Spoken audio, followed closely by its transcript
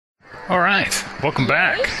Alright, welcome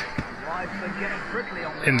back.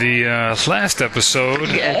 In the last episode...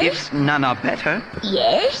 If none are better.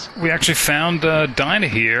 Yes? We actually found Dinah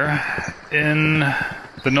here in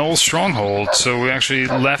the Knoll Stronghold, so we actually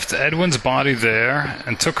left Edwin's body there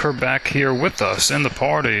and took her back here with us in the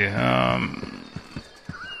party.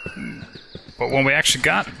 But when we actually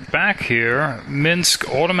got back here, Minsk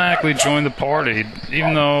automatically joined the party,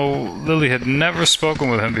 even though Lilly had never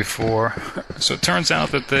spoken with him before. So it turns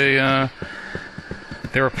out that they're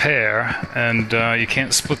a pair, and you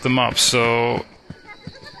can't split them up. So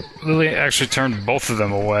Lilly actually turned both of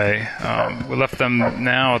them away. We left them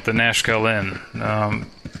now at the Nashkel Inn.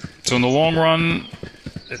 So in the long run,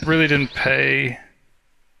 it really didn't pay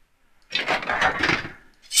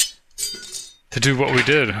to do what we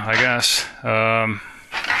did, I guess.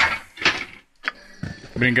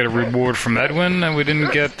 We didn't get a reward from Edwin, and we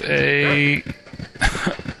didn't get a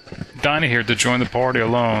Dinah here to join the party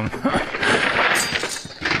alone.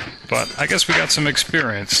 But I guess we got some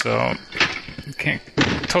experience, so you can't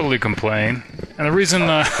totally complain. And the reason,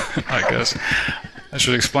 I guess, I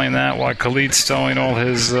should explain that, why Khalid's stowing all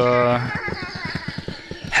his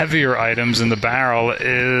heavier items in the barrel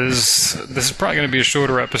is... This is probably going to be a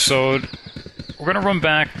shorter episode. We're going to run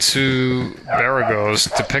back to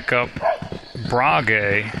Beregost to pick up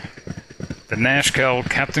Brage, the Nashkel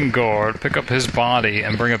Captain Guard, pick up his body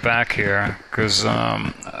and bring it back here, because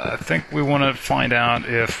I think we want to find out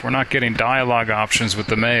if we're not getting dialogue options with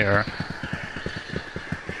the mayor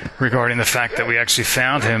regarding the fact that we actually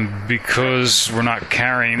found him because we're not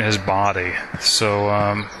carrying his body. So,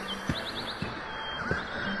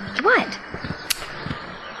 What?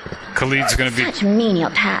 Khalid's going to be Such menial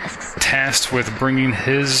tasks. tasked with bringing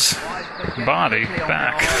his body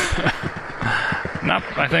back. Not,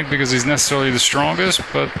 I think, because he's necessarily the strongest,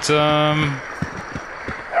 but I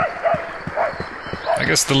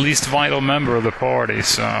guess the least vital member of the party,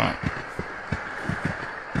 so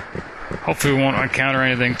hopefully we won't encounter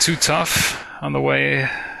anything too tough on the way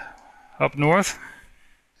up north.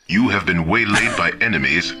 You have been waylaid by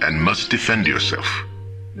enemies and must defend yourself.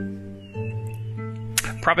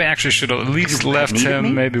 Probably actually should have at least left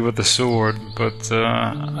him maybe with the sword, but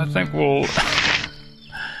I think we'll...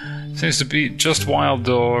 Seems to be just wild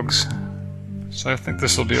dogs, so I think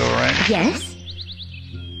this will be alright. Yes?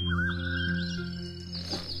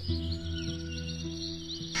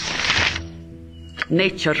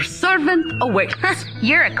 Nature's servant awaits.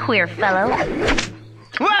 You're a queer fellow.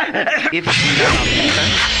 If none are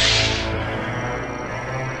better.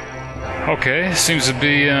 Okay, seems to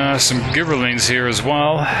be some gibberlings here as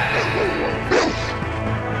well.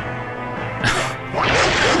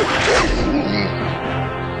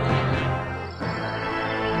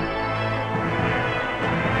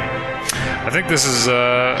 I think this is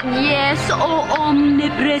Yes, oh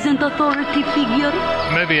omnipresent authority figure.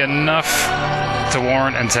 maybe enough to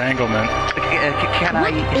warrant entanglement. Can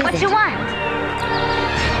I... What you want?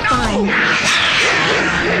 Fine.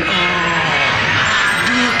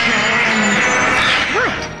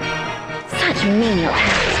 What? Such menial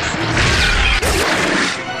tasks.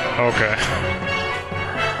 Okay.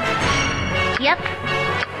 Yep.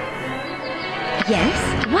 Yes?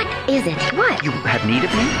 What is it? What? You have need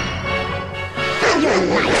of me? Your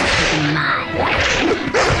life is mine.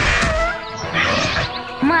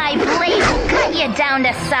 My blade will cut you down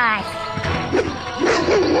to size.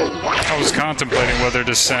 I was contemplating whether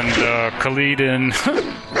to send Khalid in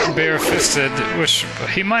bare-fisted, which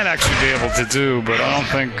he might actually be able to do, but I don't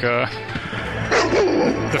think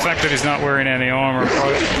the fact that he's not wearing any armor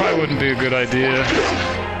probably wouldn't be a good idea.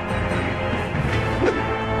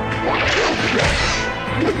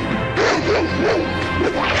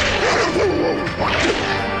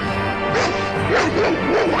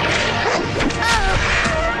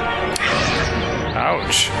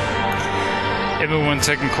 Ouch. Everyone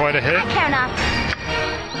taking quite a hit. Care not.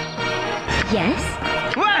 Yes?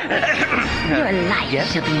 Your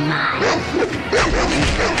life shall be mine.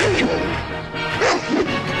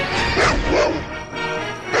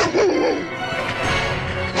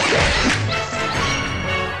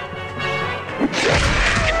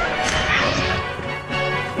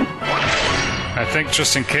 I think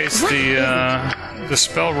just in case the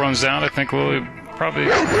spell runs out, I think we'll probably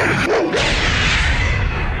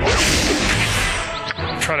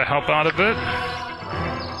try to help out a bit.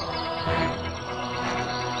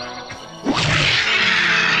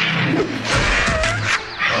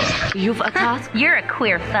 You've a task You're a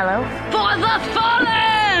queer fellow. for the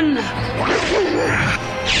fallen!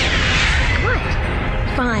 What?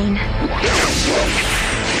 Fine.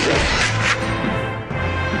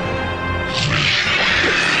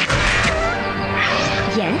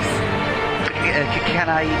 Yes? Can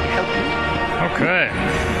I help you? Okay.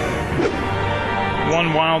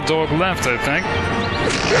 One wild dog left, I think.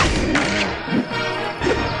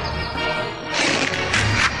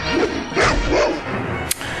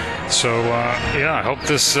 So, yeah, I hope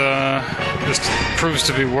this proves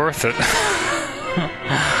to be worth it.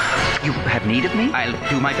 You have need of me? I'll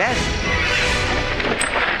do my best.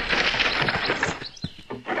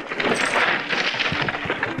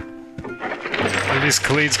 At least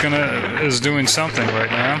Khalid's is doing something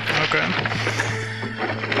right now. Okay.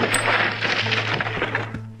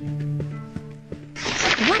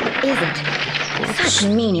 What is it? Such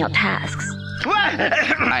menial tasks.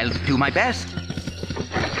 I'll do my best.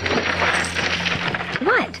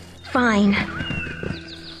 What? Fine.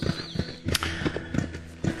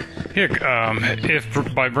 Here,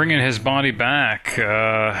 if by bringing his body back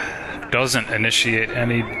doesn't initiate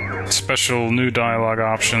any special new dialogue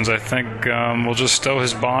options, I think we'll just stow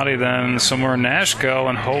his body then somewhere in Nashkel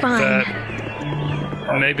and hope that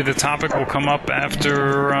maybe the topic will come up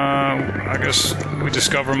after, I guess, we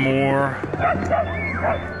discover more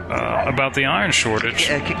about the iron shortage.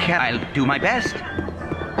 I'll do my best.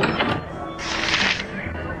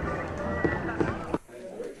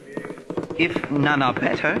 If none are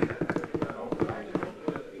better.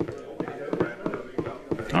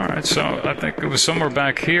 Alright, so I think it was somewhere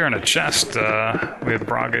back here in a chest. We had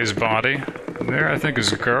Brage's body. There, I think, is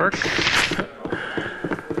Gurk.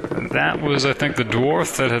 And that was, I think, the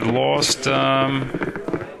dwarf that had lost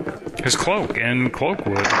his cloak in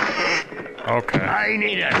Cloakwood. Okay. I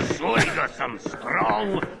need a swig of some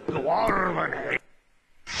strong dwarven.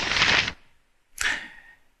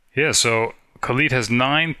 Yeah, so Khalid has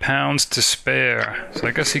 9 pounds to spare. So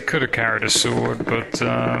I guess he could have carried a sword, but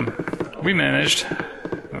we managed.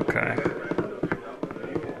 Okay.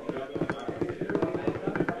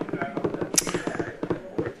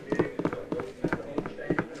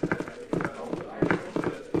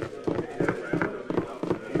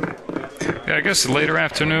 Yeah, I guess later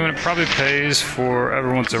afternoon it probably pays for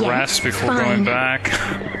everyone to rest before going back.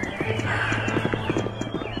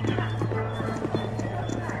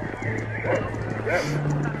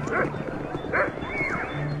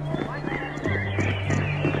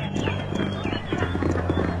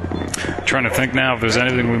 Trying to think now if there's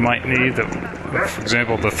anything we might need that, for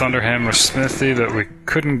example, the Thunderhammer Smithy that we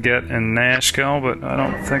couldn't get in Nashkel, but I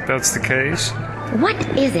don't think that's the case. What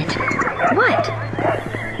is it? What?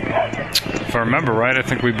 If I remember right, I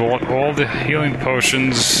think we bought all the healing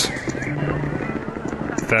potions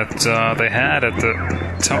that they had at the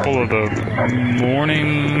Temple of the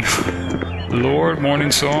Morning Lord,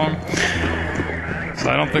 Morning Song. So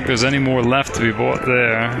I don't think there's any more left to be bought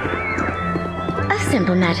there. A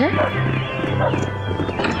simple matter.